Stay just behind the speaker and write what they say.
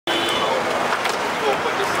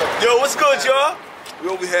Yo, what's good, y'all? We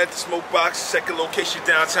over here at the Smoke Box, second location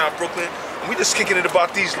downtown Brooklyn. And we just kicking it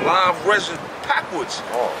about these live resin packwoods.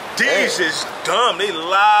 Oh, these is dumb. They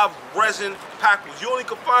live resin packwoods. You only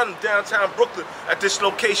can find them downtown Brooklyn at this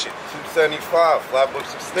location. 275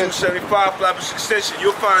 Flatbush Extension. 275 Flatbush Extension.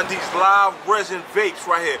 You'll find these live resin vapes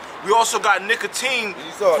right here. We also got nicotine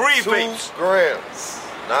free vapes. 2 grams,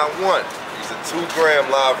 not one. These are 2 gram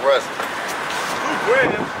live resin. 2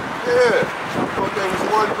 grams? Yeah, I thought they was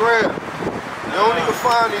 1 gram. You only can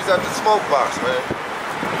find these at the Smoke Box, man.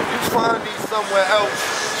 If you find these somewhere else,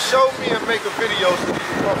 show me and make a video so you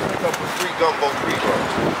can come pick up a free gumbo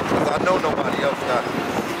pre-rolls. Because I know nobody else got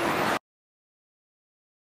these.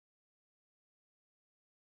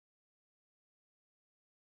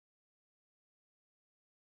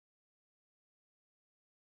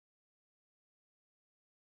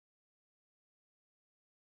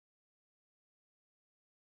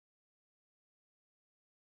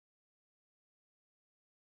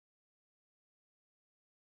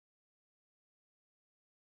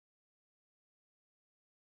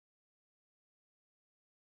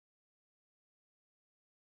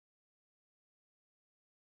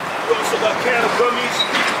 We also got can of gummies.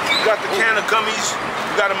 We got the can of gummies.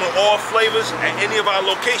 We got them in all flavors. At any of our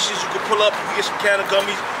locations, you can pull up and get some can of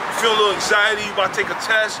gummies. You feel a little anxiety, you about to take a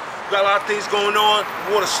test. We got a lot of things going on.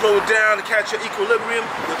 You want to slow it down to catch your equilibrium.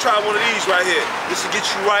 You'll try one of these right here. This will get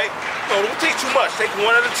you right. No, don't take too much. Take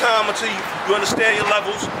one at a time until you understand your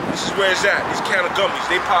levels. This is where it's at. These can of gummies,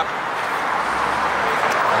 they pop.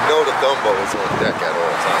 You know the gumbo is on deck at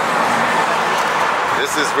all times.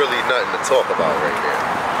 This is really nothing to talk about right here.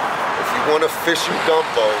 If you want official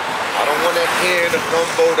gumbo, I don't want to hear the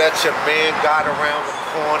gumbo that your man got around the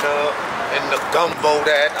corner and the gumbo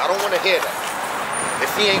that, I don't want to hear that. If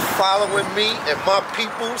he ain't following me and my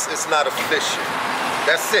peoples, it's not official.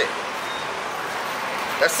 That's it.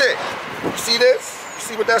 That's it. You see this? You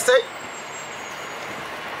see what that say?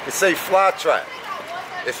 It say Fly Trap.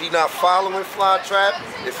 If he not following Fly Trap,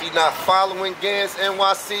 if he not following Gans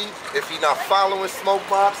NYC, if he not following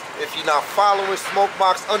Smokebox, if he not following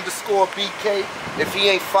Smokebox_BK, if he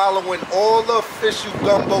ain't following all the official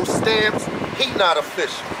gumbo stamps, he not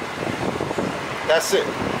official. That's it.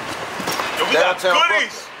 Yo, we got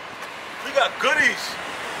goodies. We got goodies.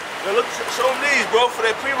 Yo, look, show them these, bro, for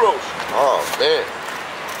their pre-rolls. Oh, man.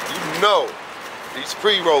 You know these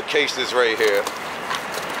pre-roll cases right here.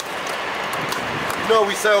 You know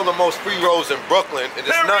we sell the most pre-rolls in Brooklyn, and it's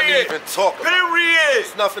nothing to even talk about. Period.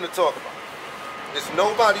 It's nothing to talk about. There's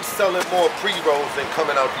nobody selling more pre-rolls than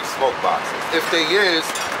coming out these smoke boxes. If they is,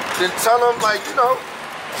 then tell them, like, you know,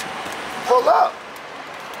 pull up.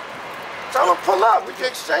 Tell them pull up. We can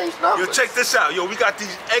exchange numbers. Yo, check this out. Yo, we got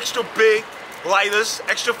these extra big lighters,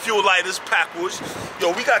 extra fuel lighters, packwoods.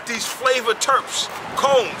 Yo, we got these flavored terps,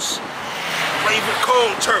 cones. Flavored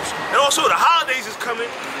cone terps. And also the holidays is coming.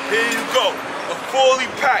 Here you go. A fully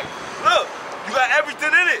packed. Look, you got everything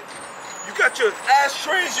in it. You got your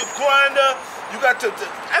ashtrays, your grinder, you got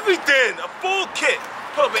everything, a full kit.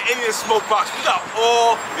 Put up an Indian Smoke Box. We got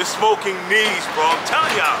all your smoking needs, bro. I'm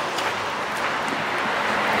telling y'all.